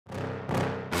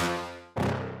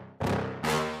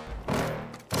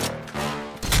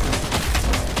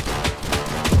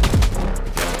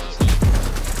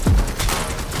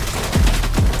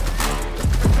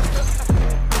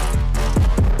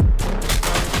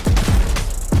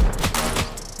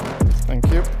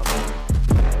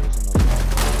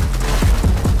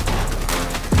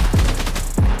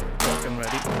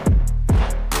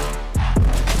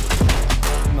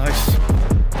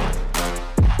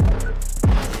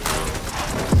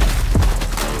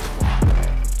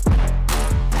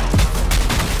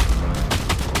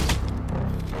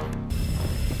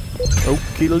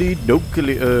Okie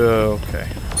dokie. Okay.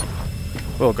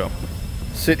 We'll go.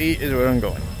 City is where I'm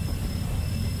going.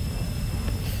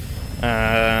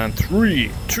 And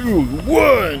 3, 2,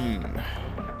 1.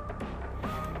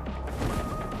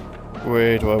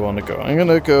 Where do I want to go? I'm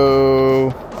gonna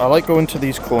go. I like going to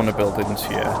these corner buildings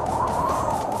here.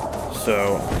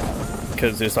 So,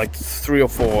 because there's like 3 or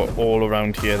 4 all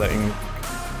around here that you can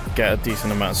get a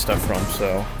decent amount of stuff from.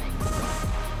 So,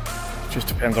 it just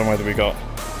depends on whether we got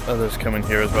others coming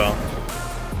here as well.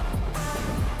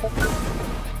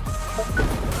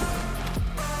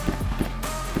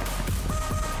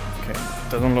 Okay,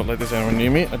 doesn't look like there's anyone near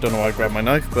me. I don't know why I grabbed my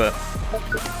knife, but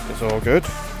it's all good.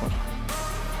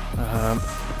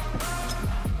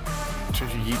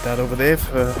 Should you eat that over there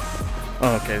for...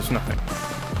 Oh, okay, there's nothing.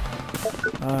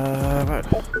 Right.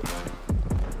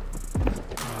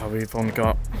 Oh, we've only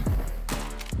got...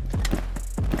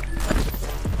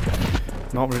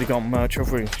 Not really got much,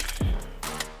 have we?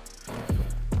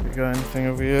 We got anything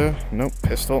over here? Nope,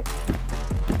 pistol.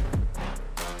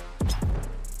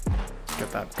 Let's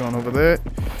get that gun over there.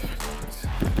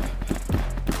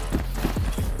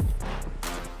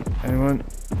 Anyone?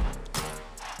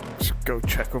 Let's go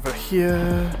check over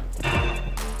here.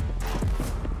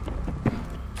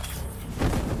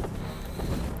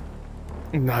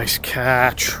 Nice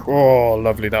catch. Oh,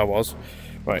 lovely that was.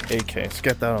 Right, AK. Let's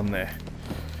get that on there.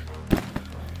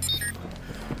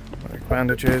 Right,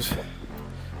 bandages.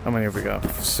 How many have we got?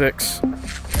 6.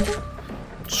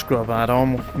 Scrub that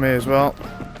on. May as well.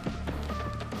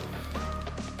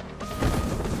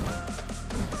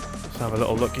 Let's have a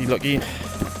little looky.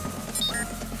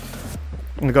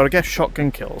 We gotta get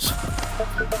shotgun kills.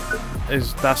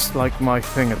 That's like my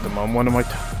thing at the moment. One of my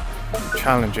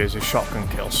challenges is shotgun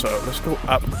kills. So let's go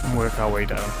up and work our way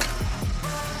down.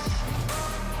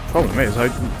 Problem is,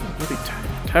 I'm really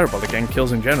terrible at getting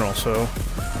kills in general. So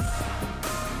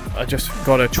I just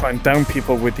gotta try and down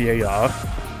people with the AR,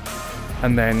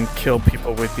 and then kill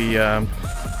people with the.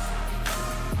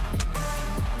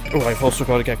 Oh, I've also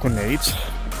got to get grenades.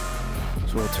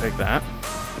 So we'll take that.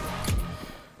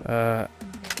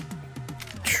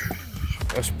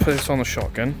 Let's put this on the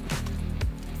shotgun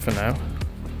for now.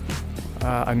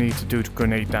 I need to do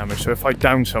grenade damage, so if I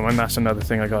down someone, that's another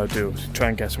thing I gotta do, try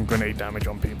and get some grenade damage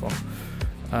on people.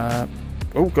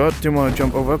 Oh god, didn't want to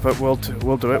jump over, but we'll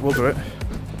do it. What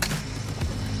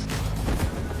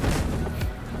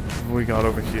have we got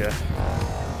over here?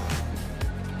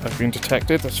 I've been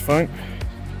detected, that's fine.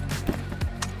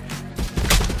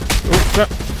 Oh, crap.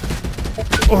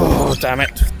 Oh, damn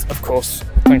it. Of course,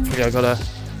 thankfully I got a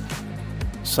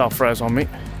self-res on me.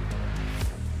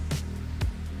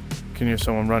 Can hear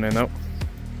someone running though.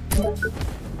 There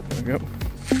we go.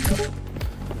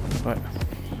 Right.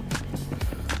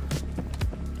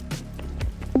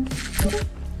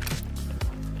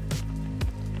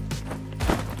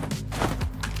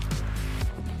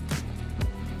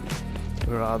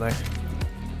 Where are they?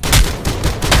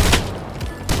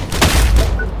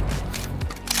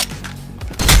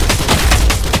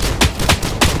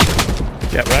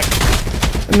 Get wrecked.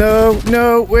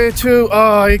 No, where to?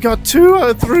 Oh, you got 2 out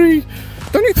of 3.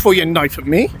 Don't you throw your knife at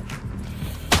me.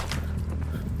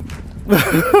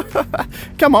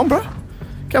 Come on, bro.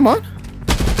 Come on.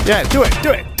 Yeah, do it.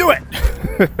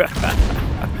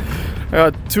 I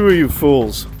got 2 of you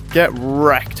fools. Get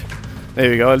wrecked. There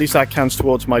we go. At least that counts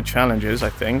towards my challenges, I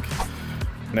think.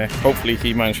 Yeah, hopefully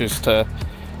he manages to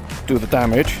do the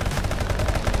damage.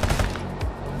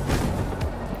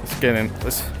 Let's get in.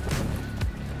 Let's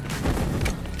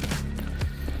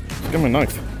give him a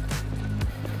knife.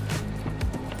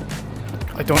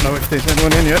 I don't know if there's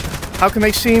anyone in here. How can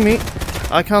they see me?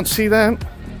 I can't see them.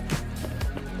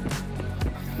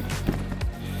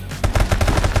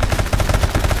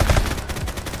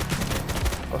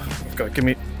 Oh, God, give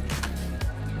me.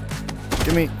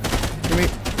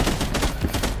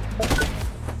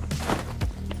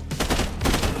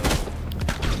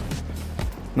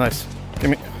 Nice. Give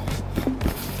me.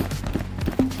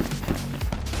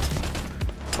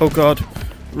 Oh God,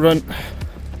 run.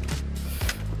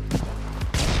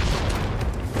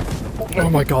 Oh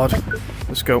my God,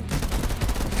 let's go.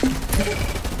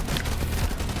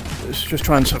 Let's just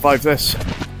try and survive this.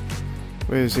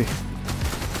 Where is he?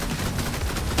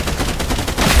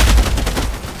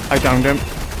 I downed him.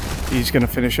 He's gonna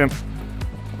finish him.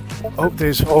 Oh,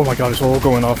 there's, oh my God, it's all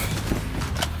going off.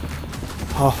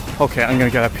 Oh, okay, I'm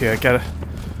gonna get up here, get it.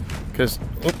 Because,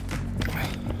 oh,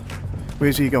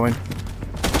 where's he going?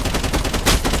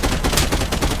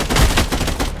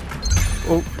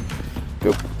 Oh,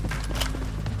 go.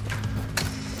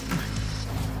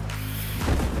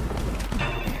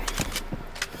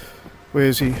 Where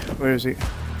is he? Where is he?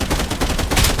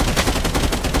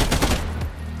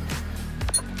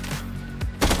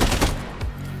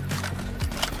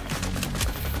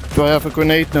 Do I have a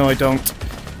grenade? No, I don't.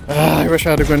 I wish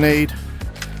I had a grenade.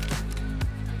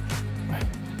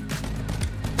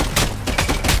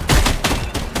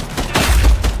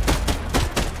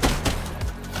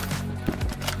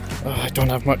 I don't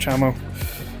have much ammo.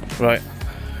 Right,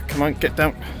 come on, get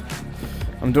down.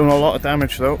 I'm doing a lot of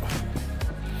damage though.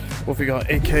 What have we got?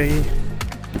 AK.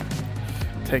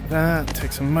 Take that,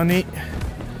 take some money.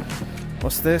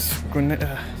 What's this? Grenade.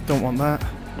 Don't want that.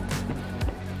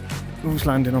 Who's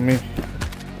landing on me?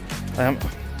 I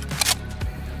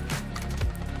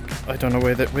don't know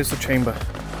where's the chamber?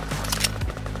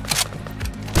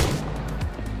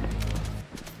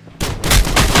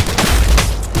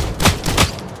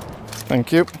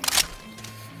 Thank you.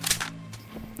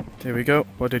 There we go.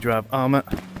 What did you have? Armor,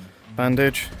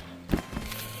 bandage.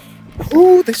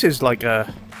 Ooh, this is a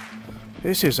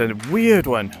weird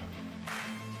one.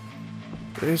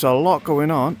 There's a lot going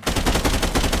on.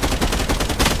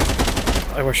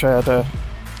 I wish I had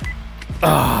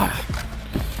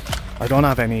I don't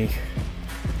have any.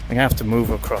 I'm gonna have to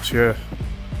move across here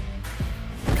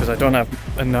because I don't have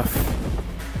enough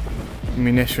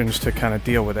munitions to kind of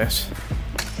deal with this.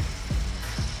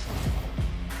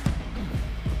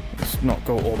 Let's not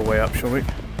go all the way up, shall we?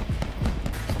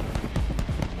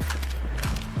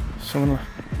 Someone.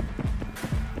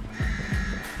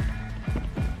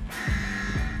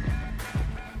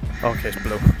 Okay, it's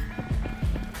blue.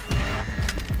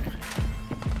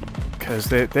 Because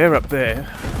they're up there.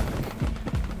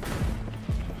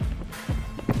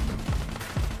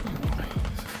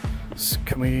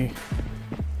 Can we...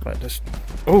 Right, just...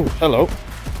 Oh, hello.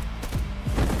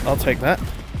 I'll take that.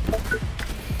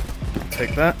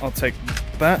 Take that. I'll take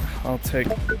that. I'll take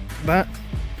that.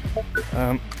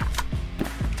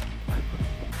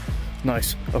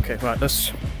 Nice. Okay, right,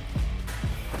 let's...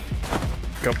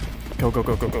 Go. Go, go,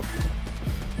 go, go, go.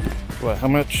 Well, how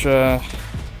much...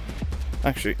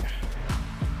 Actually...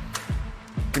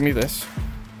 Give me this.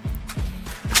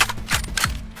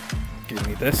 Give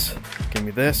me this. Give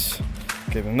me this.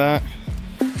 Give him that.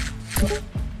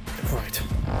 Right.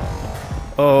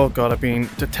 Oh god, I've been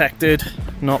detected.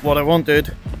 Not what I wanted.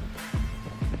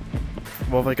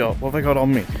 What have I got? What have I got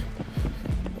on me?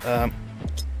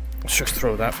 Let's just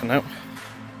throw that for now.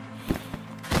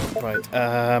 Right,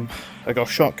 I got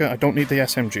a shotgun. I don't need the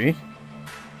SMG.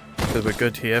 Because we're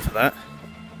good here for that.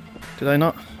 Did I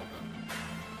not?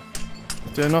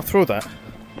 Did I not throw that?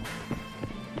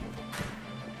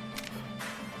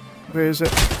 Where is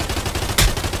it?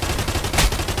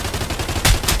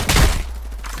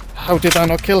 How did I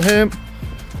not kill him?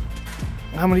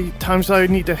 How many times do I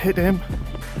need to hit him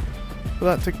for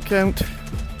that to count?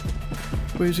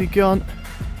 Where's he gone?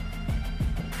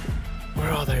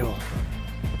 Where are they all?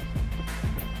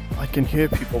 I can hear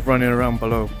people running around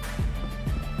below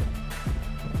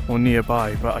or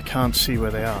nearby, but I can't see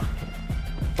where they are.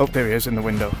 Oh, there he is in the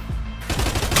window.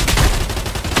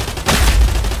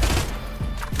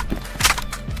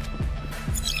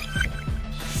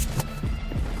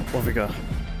 What have we got?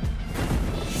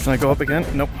 Can I go up again?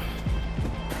 Nope.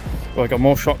 Well, I got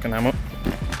more shotgun ammo.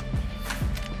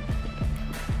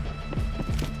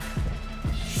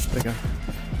 There you go.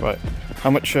 Right. How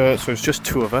much? So it's just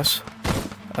two of us.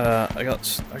 I got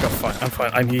fine. I'm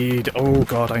fine. I need. Oh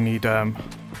god, I need.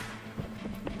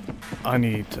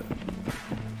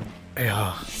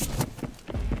 AR.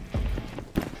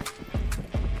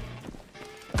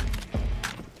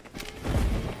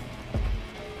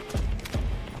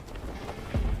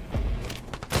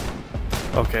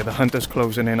 Okay, the hunter's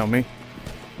closing in on me.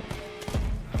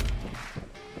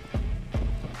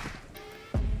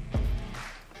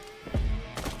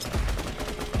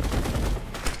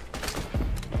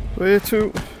 Where to?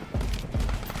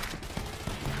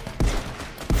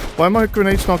 Why are my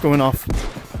grenades not going off?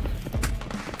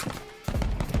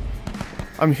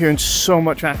 I'm hearing so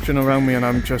much action around me and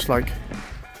I'm just like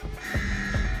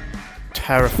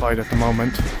terrified at the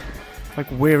moment. Like,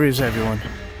 where is everyone?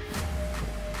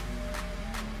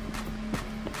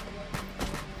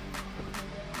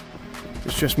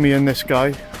 It's just me and this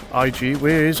guy. IG,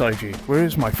 where is IG? Where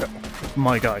is my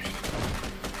guy?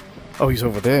 Oh, he's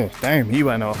over there. Damn, he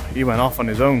went off. He went off on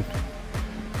his own.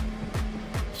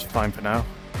 It's fine for now.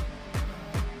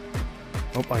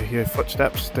 Oh, I hear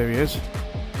footsteps. There he is.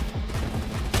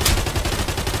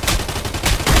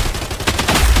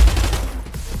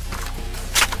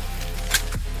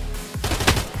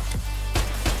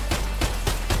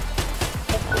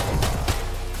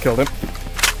 Killed him.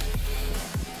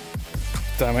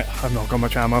 Damn it, I've not got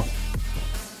much ammo.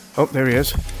 Oh, there he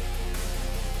is.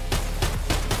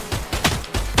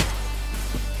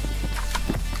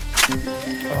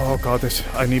 Oh god,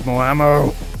 I need more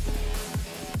ammo.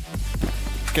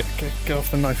 Get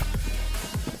off the knife.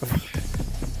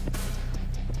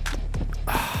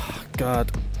 Ah,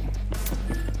 god.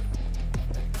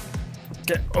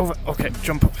 Get over. Okay,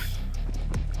 jump.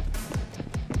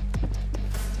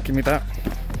 Give me that.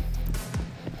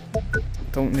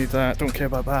 Don't need that. Don't care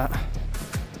about that.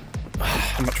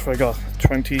 How much have I got?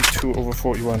 22 over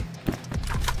 41.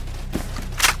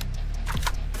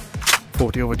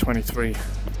 40 over 23.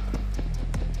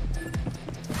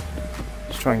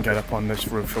 Let's try and get up on this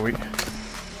roof, shall we?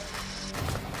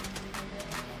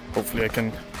 Hopefully I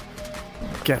can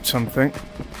get something.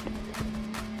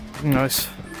 Nice.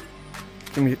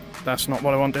 Give me... That's not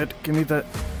what I wanted. Give me the...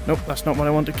 Nope, that's not what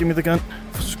I wanted. Give me the gun.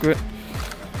 Screw it.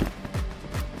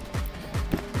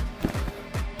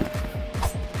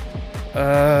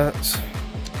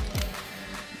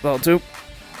 That'll do.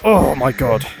 Oh my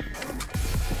god.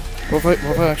 What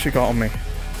have I actually got on me?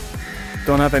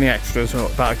 Don't have any extras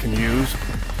that I can use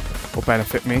or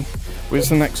benefit me. Where's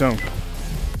the next zone?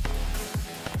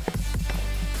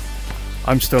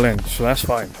 I'm still in, so that's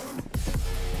fine.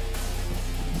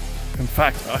 In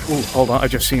fact, oh, hold on, I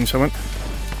just seen something.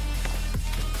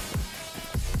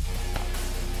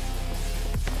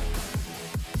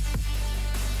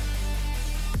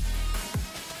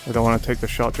 I don't want to take the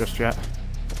shot just yet.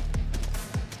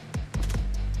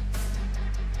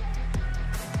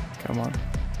 Come on.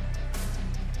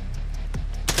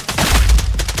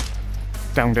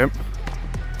 Downed him.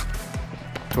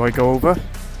 Do I go over?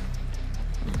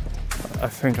 I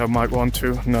think I might want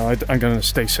to. No, I'm going to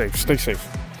stay safe. Stay safe.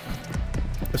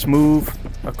 Let's move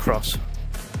across.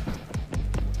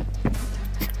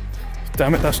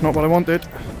 Damn it, that's not what I wanted.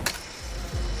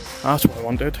 That's what I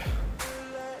wanted.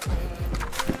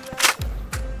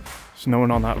 There's no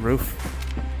one on that roof.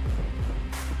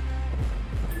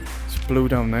 It's blue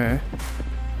down there.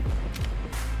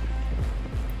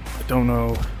 I don't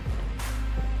know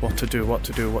what to do.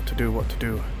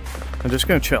 I'm just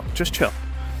gonna chill. Just chill.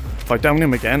 If I down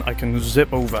him again, I can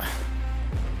zip over.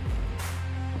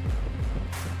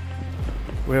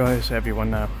 Where is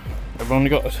everyone now? I've only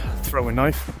got a throwing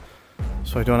knife,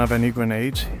 so I don't have any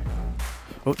grenades.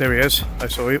 Oh, there he is. I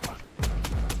saw you.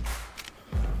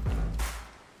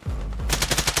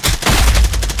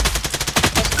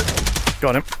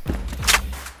 Got him.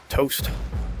 Toast.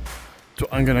 So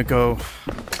I'm gonna go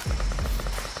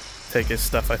take his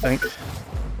stuff, I think.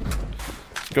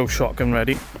 Let's go shotgun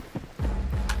ready.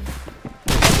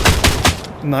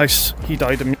 Nice. He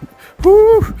died.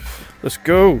 Woo! Let's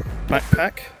go.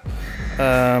 Backpack.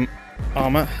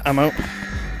 Armor. Ammo.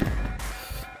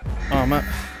 Armor.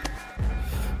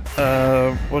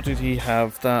 What did he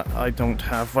have that I don't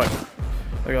have?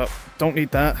 Right. Don't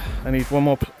need that. I need one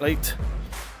more plate.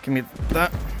 Give me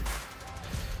that.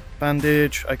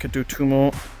 Bandage. I could do 2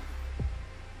 more.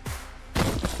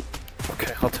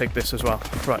 Okay, I'll take this as well.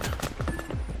 Right.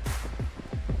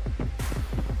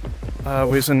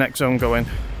 Where's the next zone going?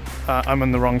 I'm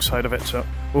on the wrong side of it, so...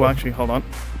 Oh, actually, hold on.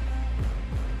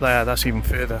 There, that's even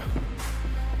further.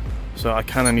 So I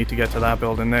kind of need to get to that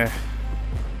building there.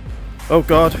 Oh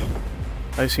god.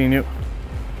 I seen you.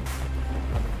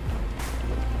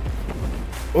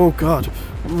 Oh god.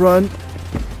 Run.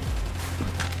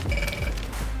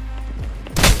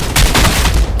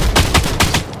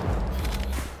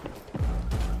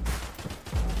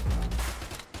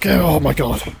 Oh my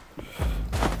god.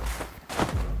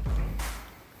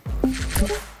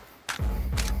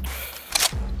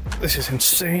 This is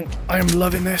insane. I am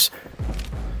loving this.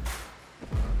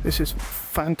 This is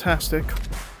fantastic.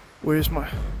 Where's my...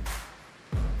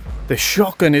 The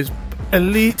shotgun is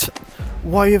elite.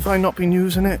 Why have I not been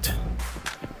using it?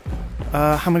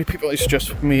 How many people? It's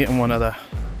just me and one other.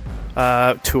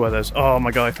 2 others. Oh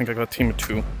my god, I think I got a team of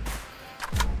 2.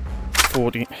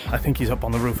 40. I think he's up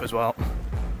on the roof as well.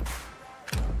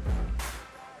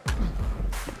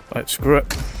 Right, screw it.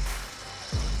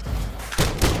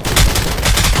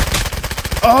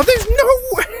 Oh, there's no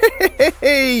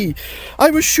way! I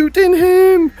was shooting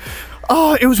him!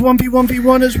 Oh, it was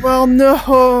 1v1v1 as well.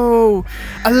 No!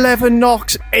 11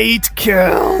 knocks, 8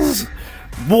 kills!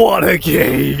 What a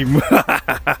game!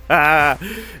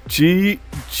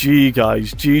 GG,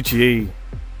 guys. GG.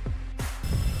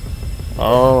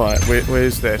 Alright,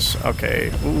 where's this?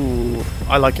 Okay. Ooh,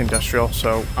 I like industrial,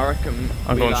 so I reckon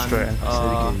I'm going straight in.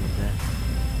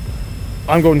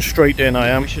 I'm going straight in, I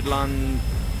am. We should land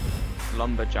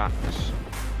lumberjacks.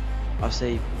 I'll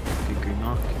say good green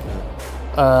mark.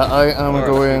 I am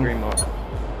going... Green mark.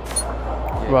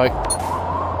 Right.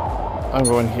 I'm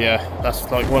going here. That's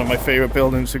like one of my favourite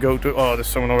buildings to go to. Oh, there's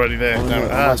someone already there. Oh, Damn no,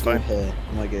 it. I That's might fine. go here.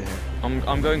 I might go here.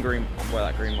 I'm going green. Where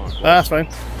that green mark was. That's fine.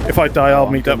 If I die, I'll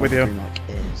I'm meet going up with where you. the green mark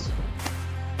is.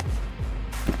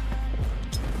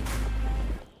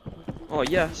 Oh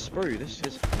yes, bro, this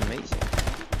is amazing.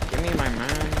 Give me my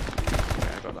man. Okay,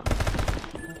 I got that.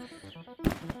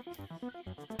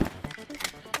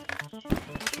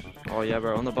 Oh yeah,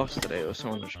 bro, on the bus today, there was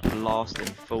someone just blasting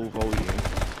full volume.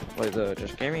 Like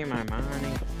just give me my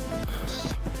money.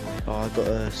 Oh, I got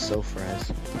a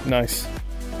self-res. Nice.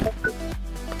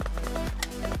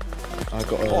 I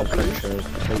got a bunch of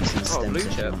plates and stems blue if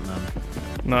you chip. want them.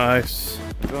 Nice.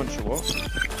 Bunch of what?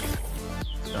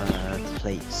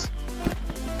 Plates.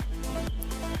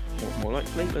 More like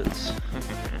platelets.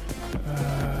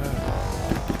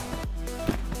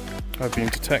 I've been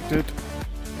detected.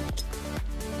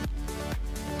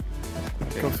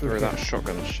 Okay, Go through throw here. that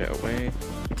shotgun shit away.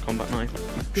 Combat knife.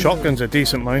 Shotgun's a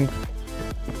decent mine.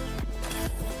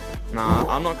 Nah,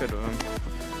 I'm not good with them.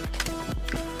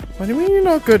 What do you mean you're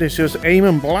not good? It's just aim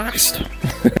and blast.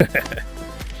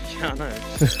 Yeah, I know.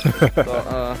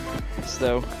 But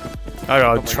still. I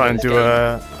gotta try and do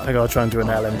an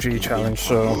LMG challenge.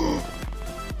 So.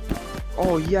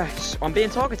 Oh yes, I'm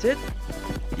being targeted.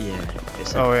 Yeah.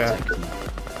 It's Oh, yeah. protecting.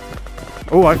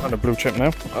 Oh, I found a blue chip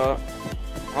now.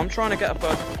 I'm trying to get a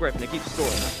vertical grip and it keeps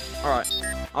storing it. Alright,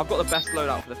 I've got the best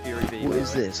loadout for the Fury V. What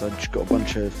is this? I just got a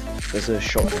bunch of. There's a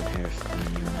shotgun here if you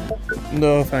want it.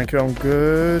 No, thank you. I'm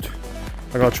good.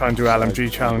 I gotta try and do LMG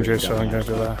I've challenges, so already I'm done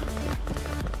gonna do that.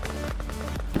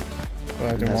 But I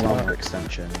And didn't there's want armor that.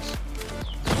 extensions.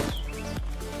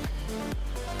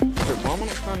 Wait, why am I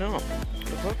not standing up? What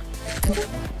the fuck?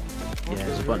 Yeah,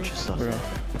 there's a bunch of stuff there.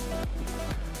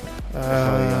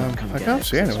 I Come get can't it,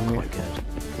 see 'cause it's anyone. quite good.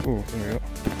 Oh, there we go.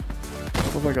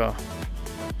 What have I got?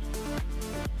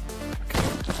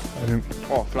 I didn't.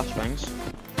 Oh, flashbangs.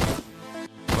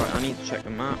 Right, I need to check the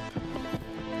map.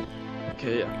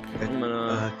 Okay, yeah. I'm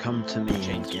gonna Come to me and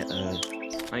change get a.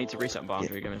 I need to reset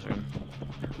boundary, give me a second.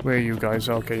 Where are you guys?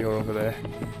 Okay, you're over there.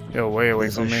 You're way away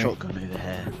There's from a me. shotgun over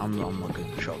here. I'm not good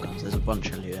with shotguns. There's a bunch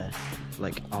of loot there.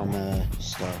 Like armor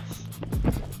stuff.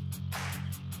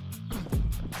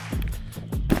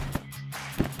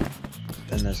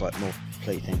 Then there's like more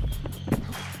plating.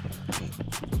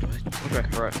 Okay,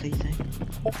 right. Plating?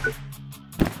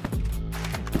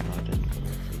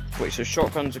 Wait, so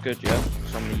shotguns are good, yeah?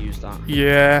 So I'm gonna use that.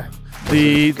 Yeah.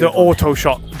 The auto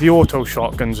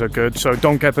shotguns are good, so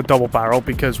don't get the double barrel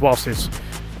because whilst it's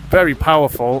very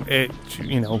powerful,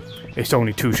 it's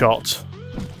only 2 shots.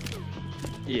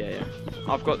 Yeah.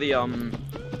 I've got the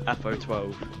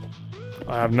FO12.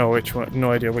 I have no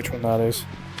idea which one that is.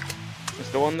 It's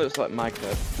the one that's like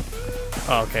mag-fed.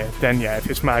 Oh, okay, then yeah, if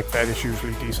it's mag fed, it's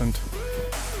usually decent.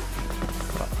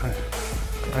 But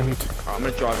I need to. Alright, I'm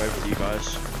gonna drive over to you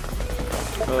guys.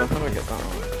 How do I get that on?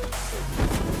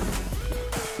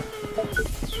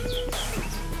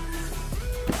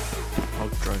 I'll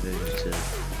drive over to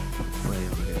where you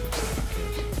want to go.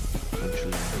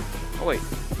 Oh wait,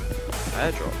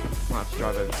 airdrop. Might have to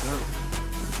drive over to that.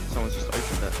 Someone's just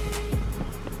opened it.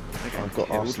 Okay, I've got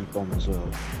killed. RC bomb as well.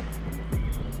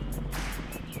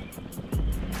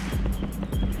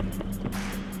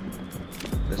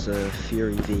 There's a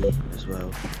Fury V as well.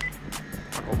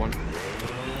 I got one.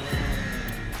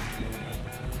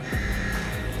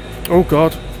 Oh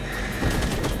god.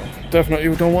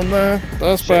 Definitely don't want that.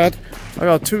 That's bad. I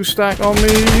got 2 stack on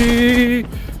me.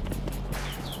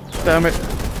 Damn it.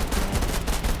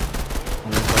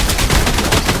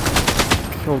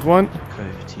 Killed one. Go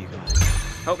over to you guys.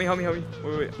 Help me.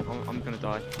 Wait. I'm gonna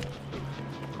die.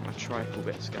 I'm a trifle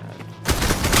bit scared.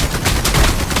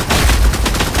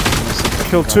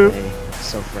 Killed 2.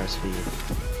 Self-res for you.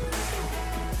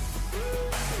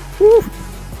 Woo.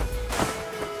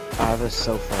 I have a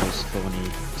self-res for when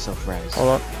you self-res. Hold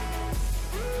on.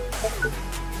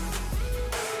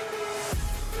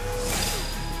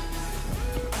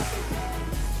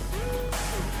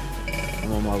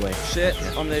 I'm on my way. Shit,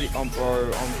 I'm nearly.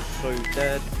 Bro, I'm so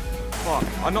dead. Fuck,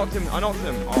 I knocked him. Oh,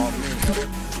 man.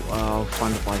 I'll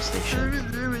find the buy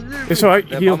station. It's alright.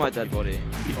 They're by He'll. my dead body.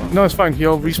 No, it's fine.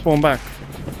 He'll respawn back.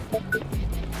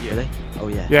 Really? Oh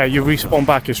yeah. Yeah, you respawn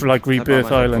back. It's like They're by my Rebirth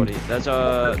dead Island. body. There's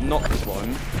a Nox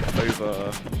one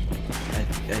over.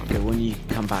 Edgar, when you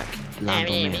come back, land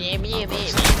on me.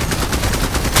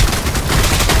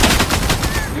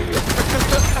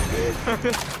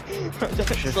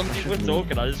 Something was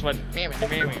talking, I just went and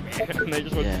they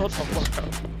just went Yeah. shut the fuck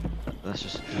up. That's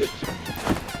just funny.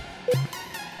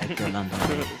 Edgar, land on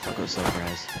me. I've got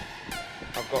self-res.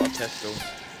 I've got a pistol.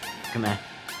 Come here.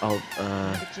 Oh,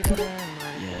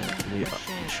 yeah, loot,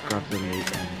 just grab the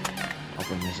loot and I'll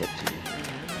bring this up to you.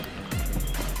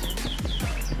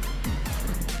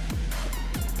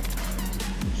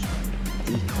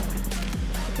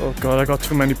 Oh god, I got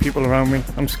too many people around me.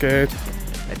 I'm scared.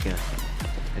 Edgar.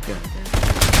 Edgar.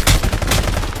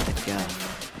 Edgar.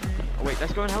 Oh wait,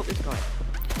 let's go and help this guy.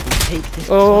 Take this.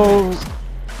 Oh!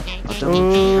 I've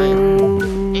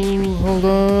done you. Hold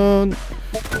on.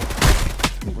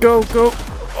 Go, go.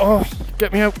 Oh,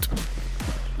 get me out.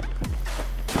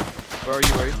 Where are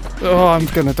you, Ray? Oh, I'm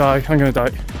gonna die. I'm gonna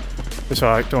die. It's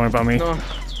alright, don't worry about me. No.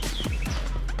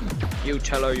 You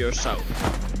tell her yourself.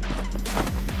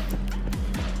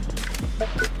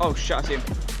 Oh shit, I see him.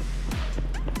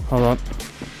 Hold on.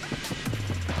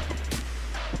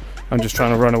 I'm just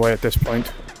trying to run away at this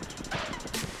point.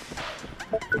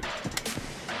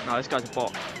 No, this guy's a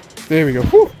bot. There we go.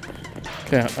 Whew.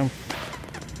 Okay,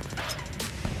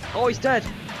 Oh, he's dead.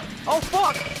 Oh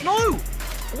fuck! No!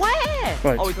 Where?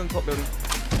 Right. Oh, he's on the top building.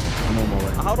 I'm on my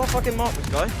way. How do I fucking mark this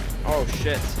guy? Oh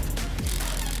shit.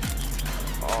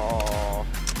 Oh.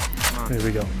 Man. There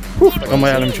we go. Whew. Got my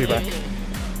LMG back.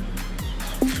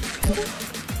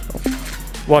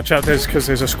 Watch out, because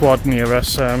there's a squad near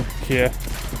us here.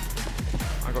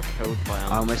 I got killed by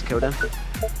him. I almost killed him.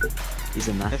 He's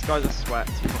in there. This guy's a sweat,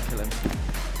 you can't kill him.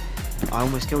 I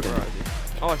almost killed him. Where is he?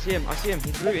 Oh, I see him, I see him.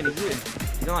 He's looting, he's looting.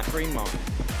 He's on that green mark.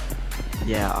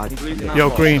 Yeah, He's losing that Yo,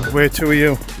 box. Green, where two are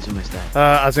you? He's almost there.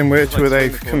 As in, where He's two like are they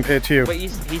swinging compared to you? Wait,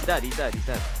 he's dead, he's dead, he's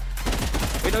dead.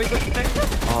 Wait, no, he's got protector.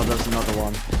 Oh, there's another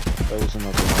one. There was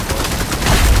another one.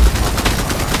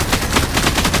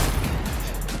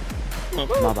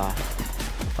 My bad.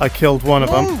 I killed one of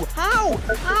them. No! How?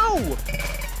 How?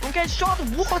 I'm getting shot.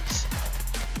 What?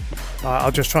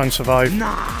 I'll just try and survive.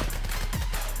 Nah.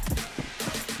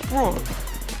 Bro.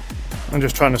 I'm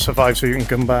just trying to survive so you can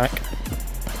come back.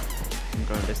 I'm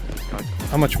going to listen to these guys.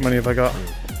 How much money have I got? Oh,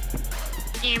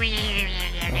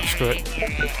 screw it.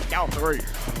 Get off the roof.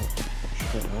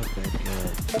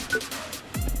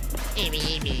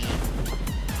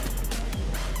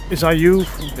 Is that you?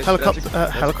 Helicopter?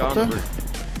 Helicopter?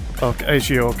 Okay, is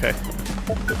you okay?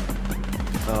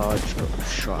 Oh, I just got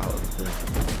shot out of the...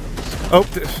 Oh,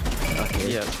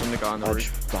 Okay. Yeah, it's from the guy on the I roof.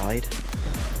 just died.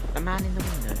 A man in the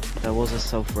window. There was a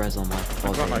self-res on my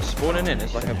body. Right, like spawning in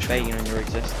is like a bane on your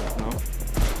existence, no?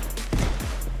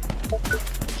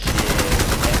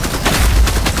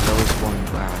 There was one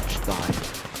where I just died.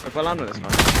 If I land on this guy.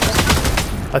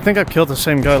 I think I've killed the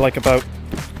same guy like about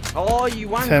Oh, you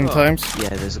wanker! 10 times. Yeah,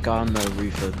 there's a guy on the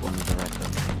roof of one of the red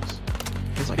buildings.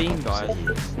 This Like beam guy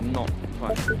opposite is not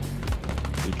fun.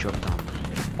 He dropped down.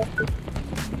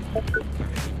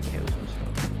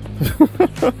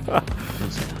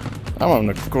 Don't say that. I'm having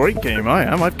a great game, I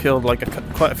am. I've killed like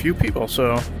quite a few people,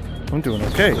 so I'm doing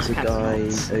okay. There's a guy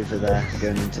over there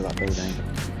going into that building.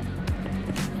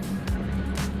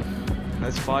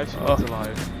 There's 5 squads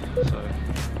alive, so...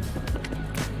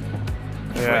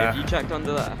 Wait, have you Yeah. checked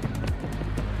under there?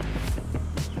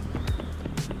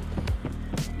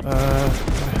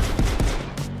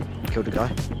 Killed a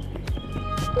guy.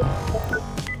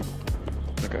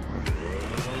 Okay.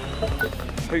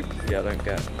 Hopefully I don't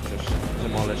get just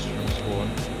demolished from spawn.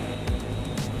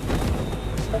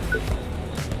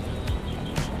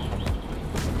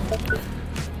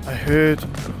 I heard.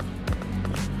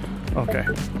 Okay.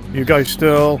 You guys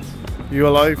still. You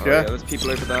alive? Oh, Yeah? there's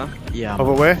people over there. Yeah.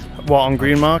 Over where? What, on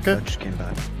green I marker? just came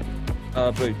back.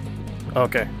 Blue.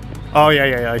 Okay. Oh,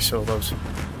 yeah, I saw those.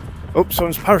 Oh,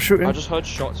 someone's parachuting. I just heard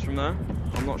shots from there.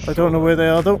 I'm not sure. I don't know where they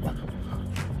are though.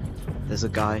 There's a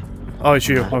guy. Oh, it's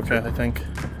you. Okay, I think.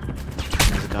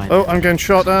 There's a guy. Oh, I'm getting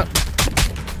shot at.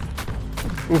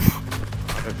 Oof.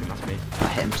 I don't think that's me. I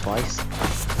hit him twice.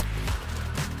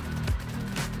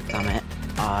 Damn it.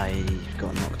 I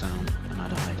got knocked down and I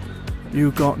died.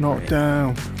 You got knocked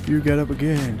down. You get up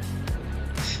again.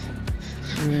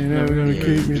 You ain't never gonna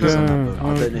keep me down. I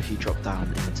don't know if you dropped down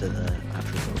into the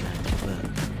actual building,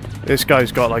 but This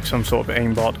guy's got like some sort of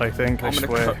aimbot, I think. I I'm gonna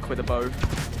swear. cook with a bow.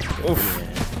 Oof. yeah.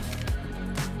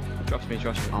 Trust me,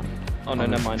 trust me. I'm Oh no, gonna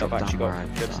never mind. I've drop actually down got where I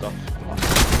good died. stuff.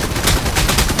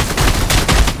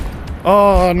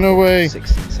 Oh, no way.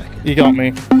 16 seconds. He got me.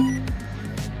 You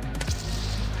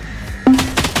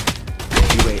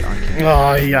wait, I can.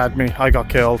 Oh, he had me. I got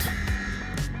killed.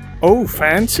 Oh,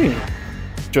 fancy.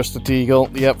 Just a deagle.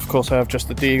 Yep, of course I have just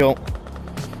a deagle.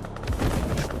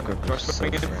 Trust me,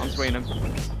 I'm swinging him.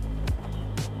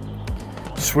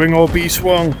 Swing or be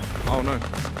swung. Oh no.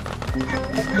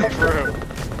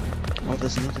 Oh,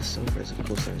 there's another silver. Of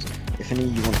course there is. If any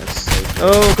of you want a silver.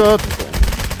 Oh, God.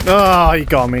 Ah, he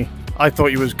got me. I thought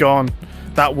he was gone.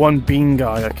 that one bean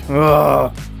guy.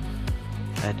 Ugh.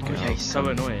 Edgar, Okay, so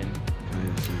annoying.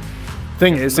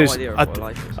 Thing is, No there's, idea of what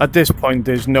life is. at this point,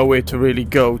 there's nowhere to really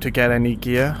go to get any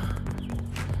gear.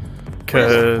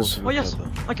 Cause Oh yes,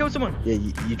 I killed someone. Yeah,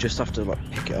 you just have to like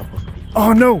pick it up off people.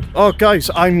 oh no! Oh guys,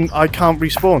 I can't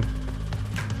respawn.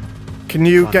 Can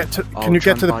you get to? Can you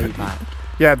get to the?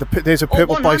 Yeah, there's a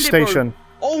purple buy one-handed, bro. station.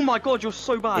 Oh my god, you're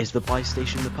so bad. Is the buy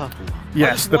station the purple one?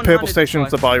 Yes, just the purple one-handed station's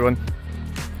this the buy one.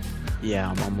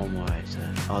 Yeah, I'm on my way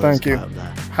to. Oh, Thank there's you. a guy up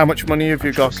there. How much money have you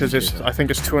I'm got? sure Because some it's, do I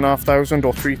think it's 2,500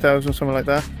 or 3,000, something like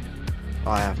that.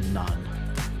 I have none.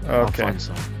 I'll Okay. find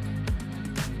some.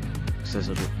 'Cause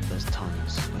there's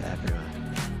tons like, everywhere.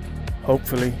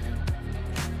 Hopefully.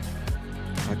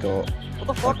 I got. What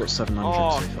the I've fuck? got 700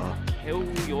 Oh, so far. kill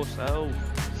yourself.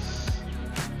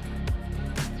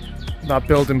 That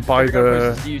building by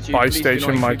the YouTube, buy please do not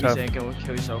station might YouTube have. me saying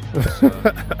kill yourself.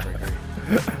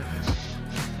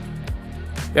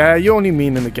 Yeah, you only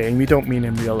mean in the game. You don't mean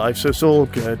in real life, so it's all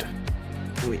good.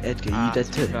 Wait, Edgar, you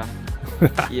dead too?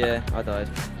 Yeah, I died.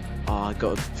 Oh, I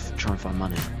gotta try and find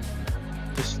money.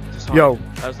 Just Yo,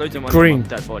 there's loads of money Green. on my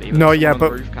dead body. No, there's yeah, someone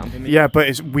on but- the roof camping me. Yeah,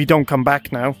 but we don't come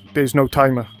back now. There's no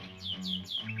timer.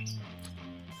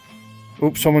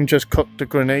 Oops, someone just cooked a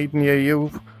grenade near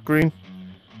you, Green.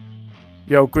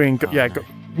 Yo, Green, go, Oh, yeah, no. go,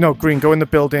 no, Green, go in the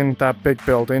building, that big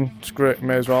building. Screw it,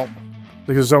 may as well.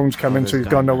 Because zone's coming, so there's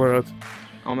you've got down there. nowhere else.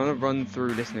 I'm gonna run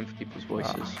through listening for people's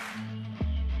voices.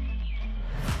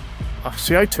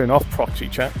 See, I turn off proxy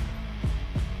chat.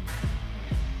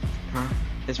 Huh?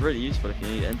 It's really useful if you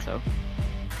need intel.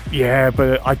 Yeah,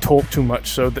 but I talk too much,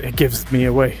 so that it gives me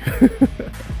away.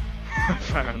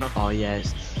 Fair enough. Oh yeah,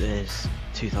 there's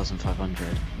 2,500.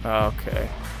 Okay.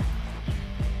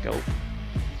 Go.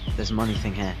 There's a money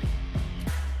thing here.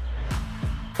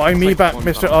 Buy me like back,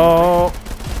 1,000. Mr. Oh.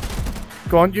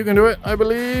 Go on, you can do it, I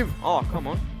believe. Oh, come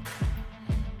on.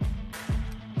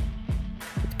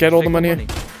 Get all Take the money. money.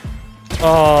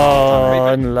 Oh,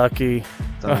 unlucky.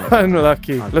 Don't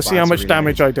Unlucky. I'd Let's see buy how to much reload.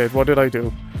 damage I did. What did I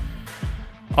do?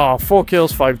 Oh, 4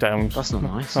 kills, 5 downs. That's not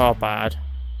nice. Oh, bad.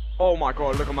 Oh my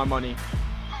god, look at my money.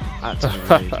 That's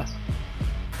rude.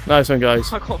 Nice one,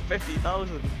 guys. I got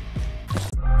 50,000.